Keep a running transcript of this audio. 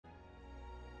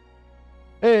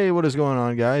Hey, what is going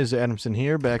on, guys? Adamson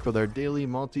here, back with our daily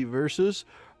multiverses.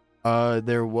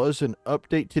 There was an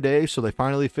update today, so they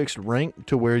finally fixed rank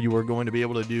to where you were going to be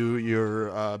able to do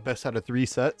your best out of 3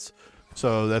 sets.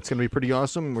 So that's going to be pretty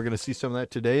awesome. We're going to see some of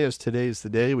that today, as today is the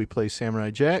day we play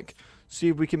Samurai Jack. See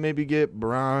if we can maybe get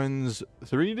bronze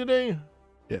 3 today.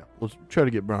 Yeah, we'll try to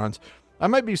get bronze. I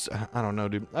might be, I don't know,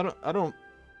 dude.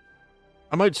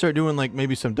 I might start doing like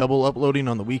maybe some double uploading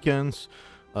on the weekends.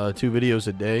 2 videos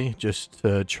a day, just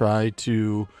to try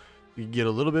to get a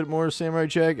little bit more Samurai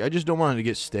Jack. I just don't want it to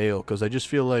get stale, because I just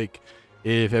feel like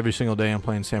if every single day I'm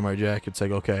playing Samurai Jack, it's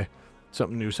like, okay,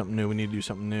 something new, we need to do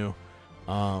something new.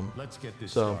 Let's get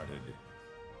this started.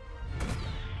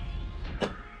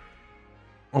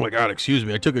 Oh my god, excuse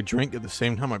me, I took a drink at the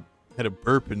same time I had a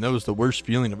burp, and that was the worst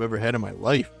feeling I've ever had in my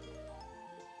life.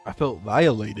 I felt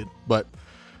violated, but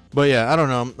yeah, I don't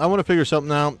know. I want to figure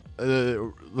something out.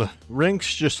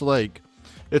 Rank's just like,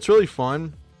 it's really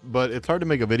fun, but it's hard to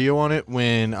make a video on it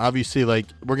when obviously like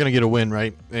we're gonna get a win,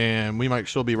 right? And we might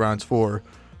still be rounds 4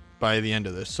 by the end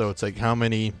of this. So it's like how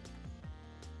many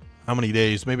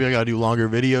days? Maybe I gotta do longer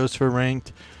videos for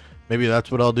ranked. Maybe that's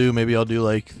what I'll do. Maybe I'll do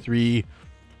like three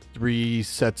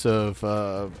sets of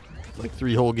like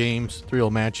 3 whole games, 3 whole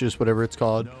matches, whatever it's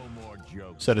called.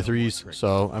 Set of 3s.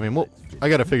 So I mean, I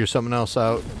gotta figure something else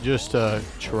out just to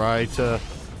try to.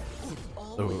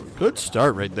 Oh, good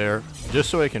start right there, just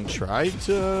so I can try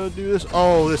to do this.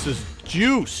 Oh, this is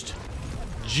juiced.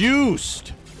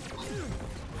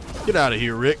 Get out of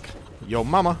here, Rick. Yo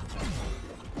mama.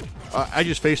 I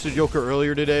just faced a Joker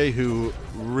earlier today who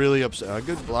really upset. A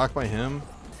good block by him,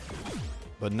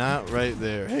 but not right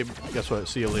there. Hey, guess what?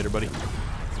 See you later, buddy.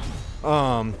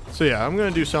 So yeah, I'm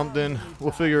gonna do something.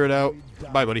 We'll figure it out.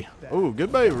 Bye, buddy. Oh,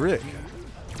 goodbye, Rick.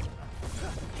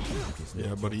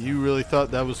 Yeah, buddy, you really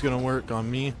thought that was gonna work on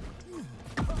me?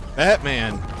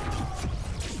 Batman.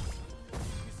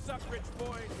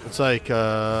 It's like,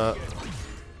 alright,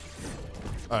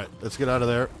 let's get out of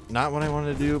there. Not what I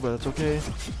wanted to do, but it's okay.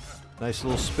 Nice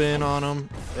little spin on him.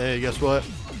 Hey, guess what?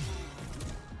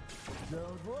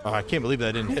 Oh, I can't believe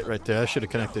that didn't hit right there. I should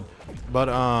have connected. But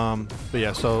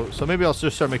yeah, so maybe I'll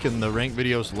just start making the rank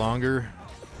videos longer.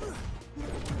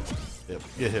 Yep,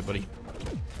 get hit, buddy.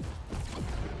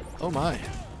 Oh my.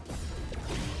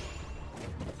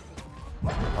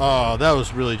 Oh, that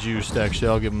was really juiced, actually.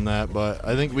 I'll give him that, but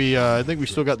I think we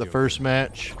still got the first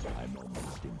match.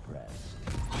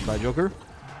 Bye, Joker.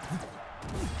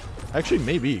 Actually,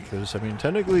 maybe, because I mean,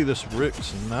 technically this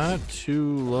Rick's not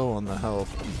too low on the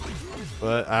health.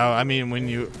 But I mean, when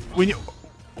you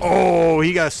oh,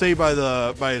 he got saved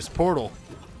by his portal.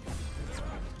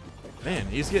 Man,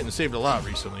 he's getting saved a lot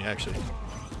recently, actually.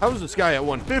 How is this guy at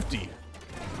 150?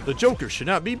 The Joker should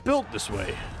not be built this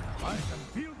way.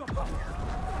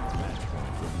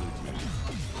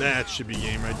 That should be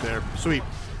game right there. Sweet.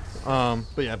 But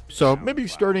yeah, so maybe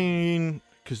starting,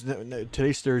 because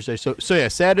today's Thursday. So yeah,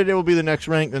 Saturday will be the next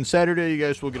rank. Then Saturday, you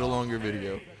guys will get a longer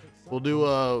video. We'll do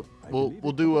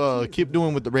we'll do keep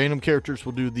doing with the random characters.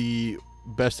 We'll do the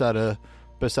best out of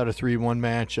 3 1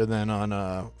 match, and then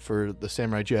on for the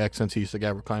Samurai Jack, since he's the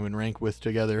guy we're climbing rank with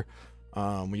together,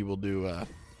 we will do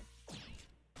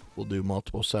we'll do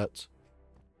multiple sets.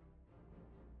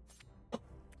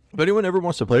 If anyone ever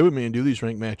wants to play with me and do these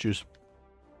rank matches,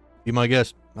 be my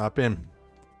guest. Hop in.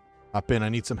 I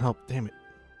need some help. Damn it.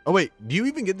 Oh wait, do you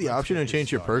even get the option to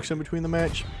change your perks in between the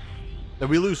match? If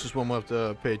we lose this one, we'll have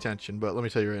to pay attention, but let me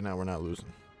tell you right now, we're not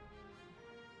losing.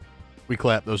 We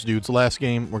clapped those dudes last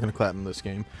game. We're going to clap them this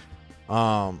game.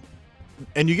 And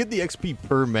you get the XP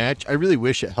per match. I really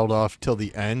wish it held off till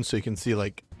the end so you can see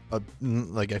like I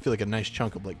feel like a nice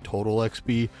chunk of like total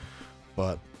XP,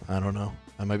 but I don't know.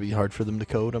 That might be hard for them to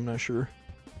code. I'm not sure.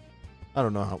 I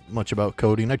don't know how much about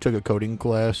coding. I took a coding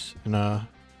class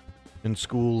in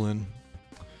school, and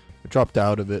I dropped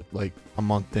out of it like a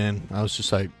month in. I was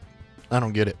just like, I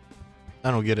don't get it.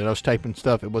 I was typing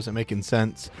stuff. It wasn't making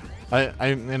sense.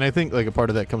 And I think like a part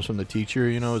of that comes from the teacher,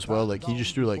 you know, as well. Like he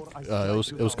just threw like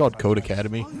it was called Code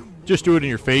Academy. Just do it in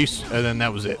your face, and then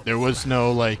that was it. There was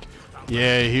no like,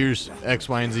 yeah, here's X,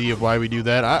 Y, and Z of why we do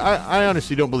that. I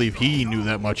honestly don't believe he knew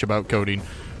that much about coding.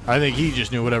 I think he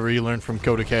just knew whatever he learned from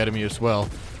Code Academy as well,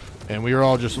 and we were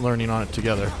all just learning on it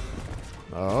together.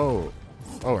 Oh,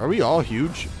 are we all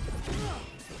huge?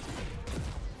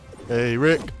 Hey,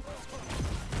 Rick.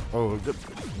 Oh, good.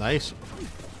 Nice.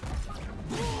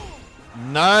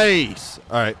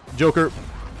 All right, Joker.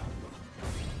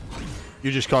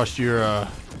 You just cost your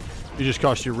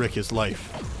Rick his life.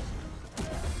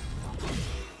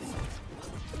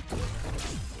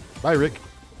 Bye, Rick.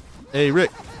 Hey,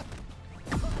 Rick.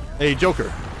 Hey,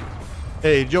 Joker.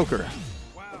 Hey, Joker.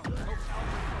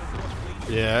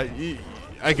 Yeah,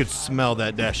 I could smell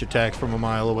that dash attack from a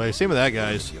mile away. Same with that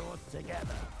guy's.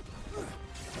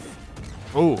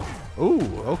 Oh,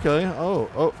 okay.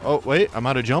 Oh, wait, I'm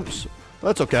out of jumps.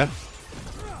 That's okay.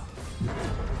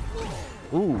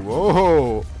 Ooh,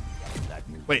 oh.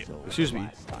 Wait, excuse me.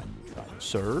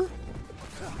 Sir?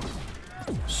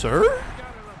 Sir?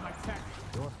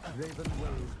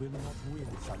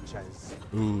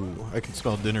 Ooh, I can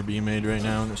smell dinner being made right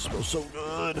now, and it smells so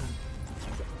good.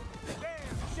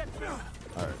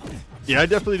 Alright. Yeah, I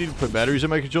definitely need to put batteries in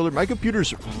my controller. My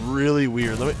computer's really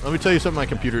weird. Let me tell you something my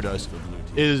computer does.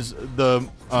 Is the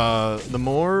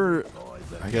more,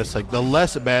 I guess, like, the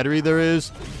less battery there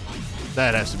is,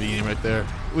 that has to be in right there.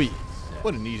 Wait,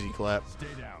 what an easy clap.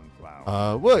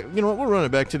 Well, you know what? We'll run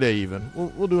it back today even.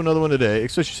 We'll do another one today,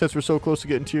 especially since we're so close to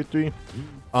getting tier 3.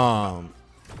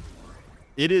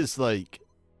 It is like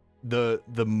the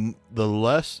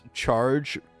less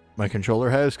charge my controller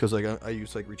has, because like I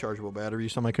use like rechargeable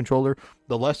batteries on my controller.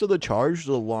 The less of the charge,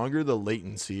 the longer the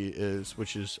latency is,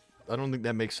 which is, I don't think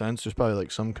that makes sense. There's probably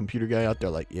like some computer guy out there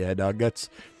like, yeah, dog, that's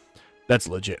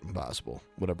legit impossible.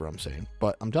 Whatever I'm saying,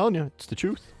 but I'm telling you, it's the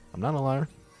truth. I'm not a liar.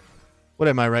 What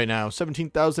am I right now?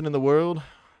 17,000 in the world.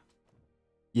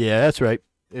 Yeah, that's right.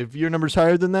 If your number's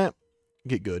higher than that,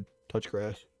 get good. Touch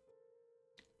grass.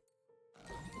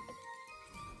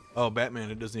 Oh,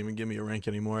 Batman, it doesn't even give me a rank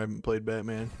anymore. I haven't played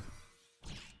Batman.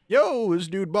 Yo, this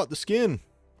dude bought the skin.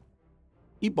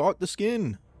 He bought the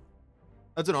skin.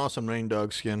 That's an awesome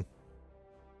REINDOG skin.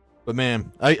 But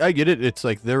man, I get it. It's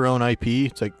like their own IP.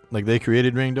 It's like they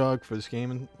created REINDOG for this game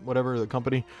and whatever, the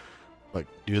company. Like,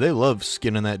 dude, they love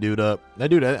skinning that dude up. That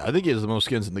dude, I think he has the most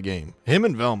skins in the game. Him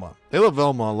and Velma. They love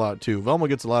Velma a lot, too. Velma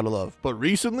gets a lot of love. But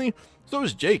recently, so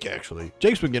is Jake, actually.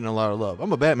 Jake's been getting a lot of love.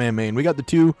 I'm a Batman main. I got the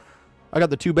two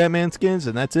Batman skins,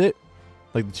 and that's it.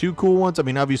 Like, the two cool ones. I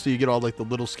mean, obviously, you get all, like, the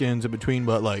little skins in between,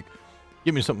 but, like,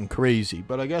 give me something crazy.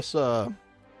 But I guess,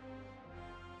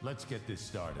 let's get this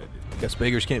started. I guess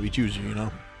beggars can't be choosers, you know?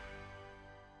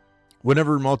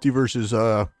 Whenever Multiverse's,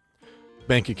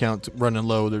 bank account running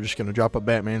low, they're just gonna drop a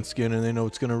Batman skin, and they know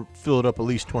it's gonna fill it up at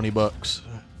least 20 bucks.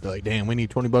 They're like, damn, we need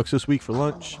 20 bucks this week for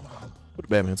lunch. Put a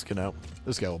Batman skin out.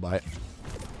 This guy will buy it.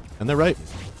 And they're right.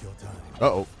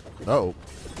 Uh-oh.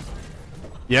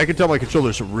 Yeah, I can tell my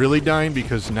controller's really dying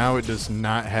because now it does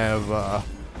not have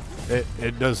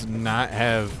it does not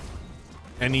have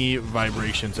any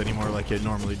vibrations anymore like it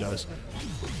normally does.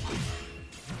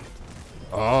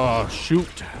 Oh,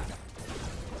 shoot.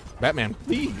 Batman,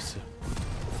 please.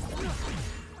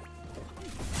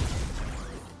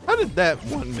 How did that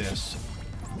one miss?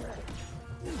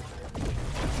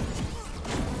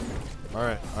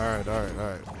 Alright.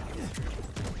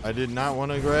 I did not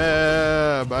want to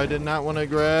grab.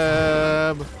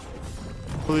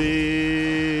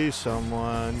 Please,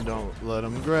 someone, don't let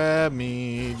him grab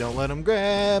me. Don't let him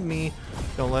grab me.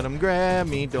 Don't let him grab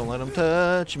me. Don't let him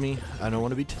touch me. I don't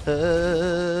want to be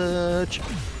touched.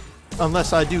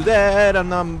 Unless I do that, I'm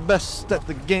the best at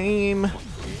the game.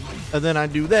 And then I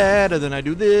do that, and then I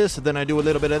do this, and then I do a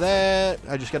little bit of that.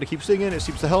 I just gotta keep singing. It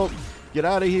seems to help. Get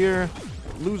out of here.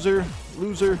 Loser.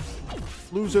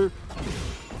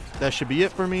 That should be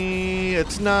it for me.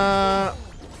 It's not.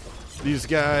 These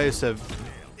guys have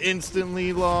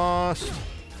instantly lost.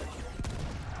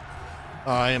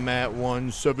 I am at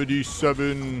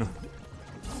 177.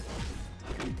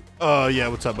 Yeah,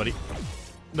 what's up, buddy?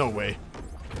 No way.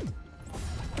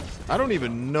 I don't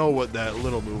even know what that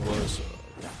little move was.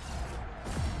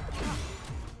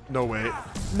 No way.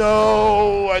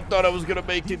 No! I thought I was gonna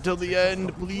make it till the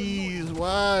end. Please,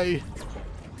 why?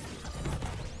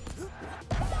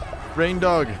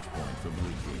 REINDOG.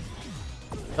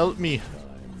 Help me.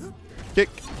 Kick.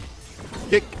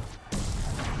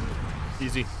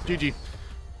 Easy. GG.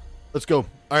 Let's go.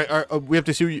 Alright, we have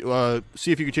to see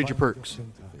if you can change your perks.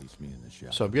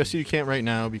 So I'm guessing you can't right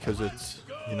now because it's,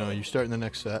 you know, you're starting the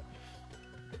next set.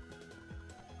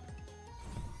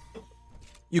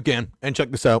 You can. And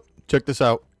check this out.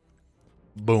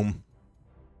 Boom.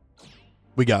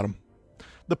 We got them.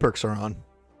 The perks are on.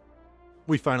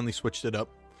 We finally switched it up.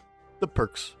 The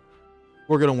perks.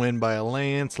 We're going to win by a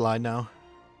landslide now.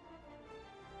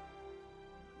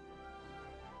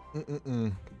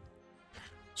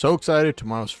 So excited.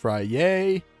 Tomorrow's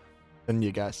Friday. Then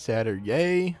you got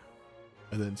Saturday.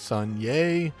 And then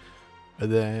Sunday.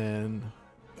 And then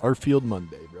Garfield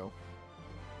Monday, bro.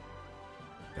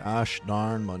 Gosh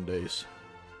darn Mondays.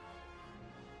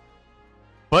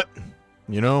 But,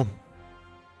 you know,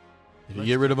 if you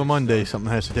get rid of a Monday, something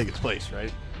has to take its place,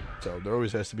 right? So there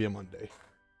always has to be a Monday.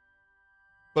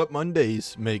 But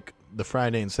Mondays make the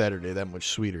Friday and Saturday that much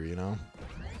sweeter, you know?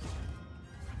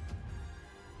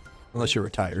 Unless you're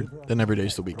retired, then every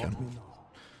day's the weekend.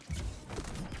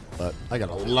 But I got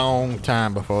a long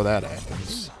time before that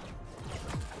happens.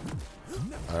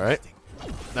 All right,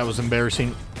 that was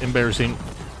embarrassing. Embarrassing.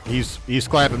 He's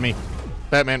clapping me.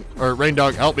 Batman or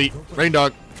REINDOG, help me.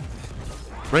 REINDOG.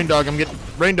 REINDOG, I'm getting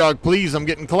REINDOG, please. I'm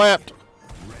getting clapped.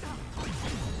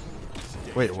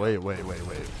 Wait.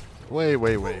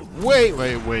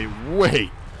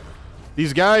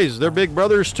 These guys, their big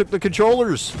brothers took the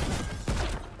controllers.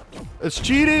 It's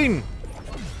cheating.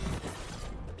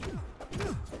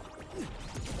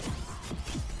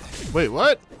 Wait,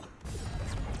 what?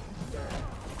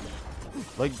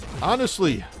 Like,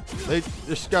 honestly, they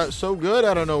just got so good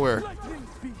out of nowhere.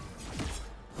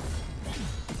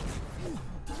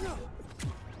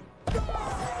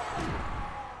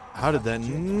 How did that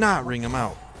not ring him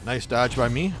out? Nice dodge by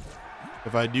me,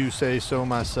 if I do say so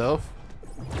myself.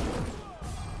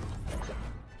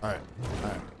 All right.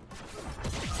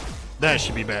 That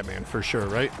should be Batman for sure,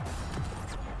 right?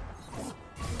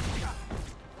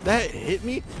 That hit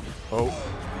me? Oh,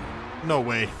 no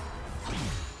way.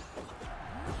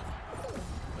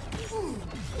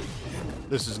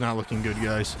 This is not looking good,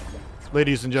 guys.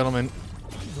 Ladies and gentlemen,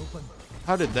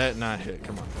 how did that not hit?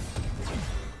 Come on.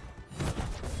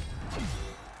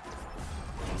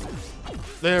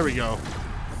 There we go.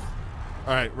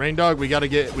 All right, REINDOG, we gotta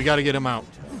get him out.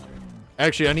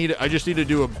 Actually, I just need to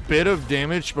do a bit of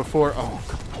damage before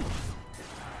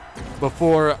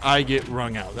I get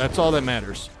wrung out. That's all that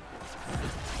matters.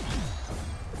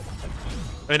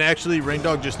 And actually,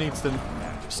 REINDOG just needs to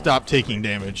stop taking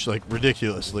damage, like,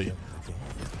 ridiculously.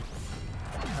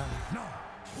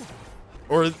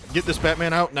 Or get this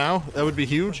Batman out now. That would be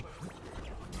huge.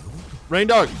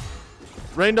 REINDOG.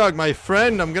 REINDOG, my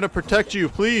friend, I'm gonna protect you,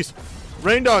 please.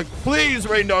 REINDOG, please,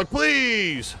 REINDOG,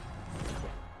 please.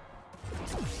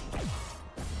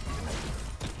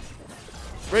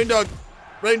 REINDOG,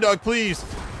 REINDOG, please.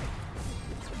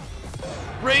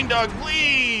 REINDOG,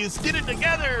 please, get it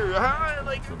together. Huh?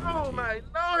 Like, oh my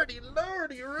lordy,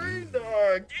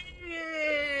 REINDOG.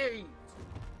 Yay!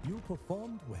 You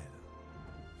performed well.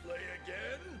 Play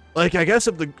again? Like, I guess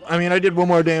I did one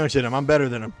more damage than him. I'm better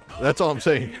than him. That's all I'm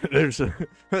saying. There's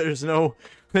no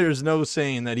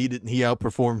saying that he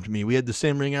outperformed me. We had the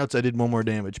same ring outs. I did one more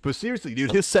damage. But seriously,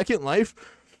 dude, his second life,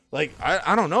 like,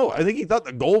 I don't know. I think he thought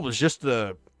the goal was just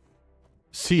to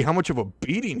see how much of a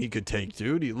beating he could take,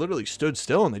 dude. He literally stood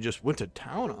still and they just went to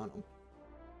town on him.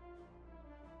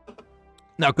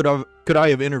 Now, could I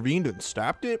have intervened and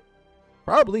stopped it?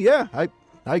 Probably, yeah.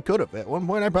 I could have. At one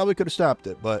point, I probably could have stopped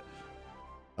it, but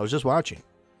I was just watching.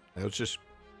 I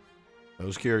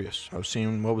was curious. I was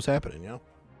seeing what was happening, you know?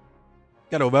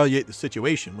 Got to evaluate the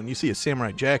situation. When you see a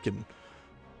Samurai Jack and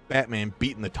Batman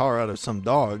beating the tar out of some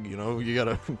dog, you know, you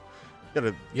gotta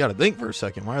think for a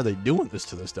second. Why are they doing this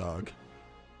to this dog?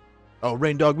 Oh,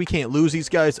 REINDOG, we can't lose these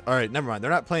guys. All right, never mind.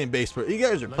 They're not playing base, but you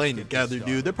guys are playing together,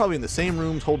 dude. They're probably in the same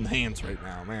rooms holding hands right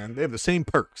now, man. They have the same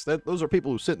perks. Those are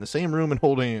people who sit in the same room and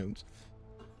hold hands.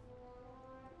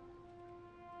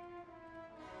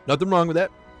 Nothing wrong with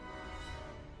that.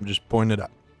 I'm just pointing it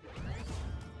out.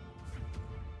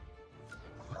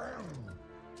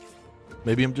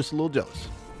 Maybe I'm just a little jealous.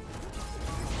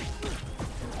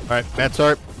 All right, bad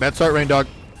start. Bad start, REINDOG.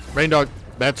 REINDOG,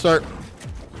 bad start.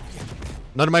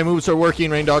 None of my moves are working,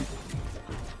 REINDOG.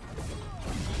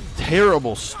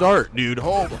 Terrible start, dude.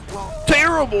 Oh,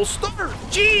 terrible start.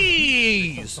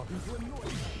 Jeez.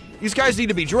 These guys need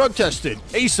to be drug tested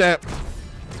ASAP.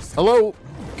 Hello,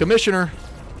 Commissioner.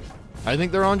 I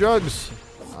think they're on drugs.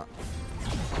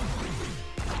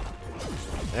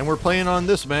 And we're playing on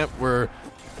this map where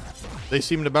they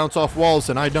seem to bounce off walls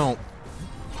and I don't.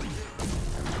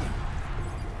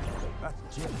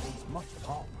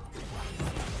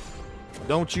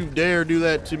 Don't you dare do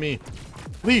that to me.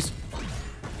 Please.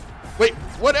 Wait,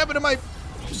 what happened to my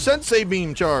Sensei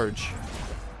beam charge?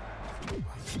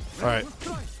 All right.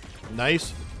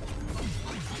 Nice.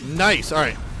 Nice. All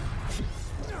right.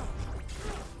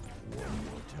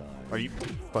 Are you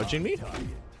fudging me? All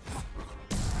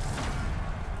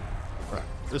right.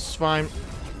 This is fine.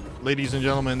 Ladies and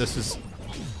gentlemen,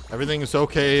 everything is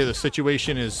okay. The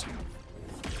situation is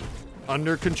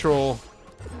under control.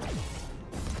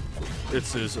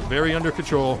 It's very under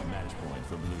control. Match point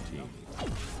for blue team.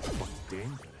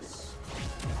 Dangerous.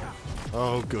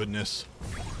 Oh, goodness.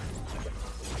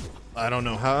 I don't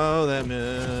know how that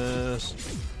missed,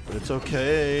 but it's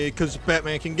okay, because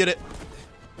Batman can get it.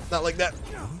 Not like that.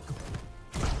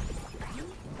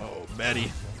 Oh,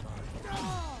 Batty.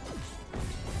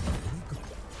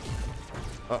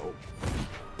 Uh-oh.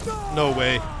 No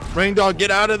way. REINDOG,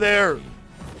 get out of there.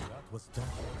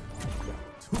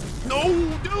 No,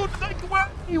 dude, like, why,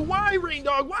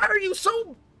 REINDOG? Why are you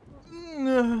so...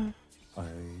 I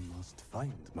must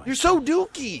find my You're so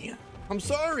dookie. I'm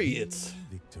sorry, it's...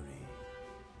 victory.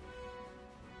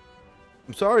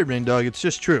 I'm sorry, REINDOG, it's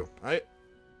just true.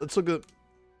 Let's look at...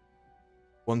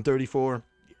 134.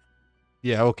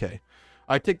 Yeah, okay.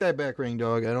 I take that back,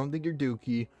 REINDOG. I don't think you're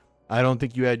dookie. I don't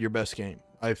think you had your best game.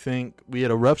 I think we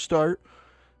had a rough start.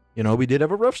 You know, we did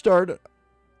have a rough start.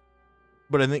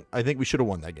 But I think we should have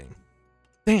won that game.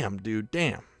 Damn, dude,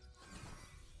 damn.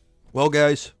 Well,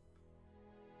 guys,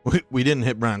 we didn't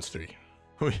hit bronze 3.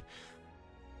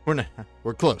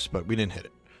 We're close, but we didn't hit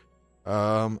it.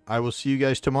 I will see you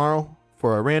guys tomorrow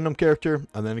for our random character,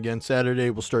 and then again Saturday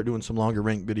we'll start doing some longer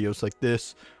ranked videos like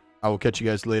this. I will catch you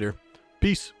guys later.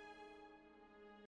 Peace.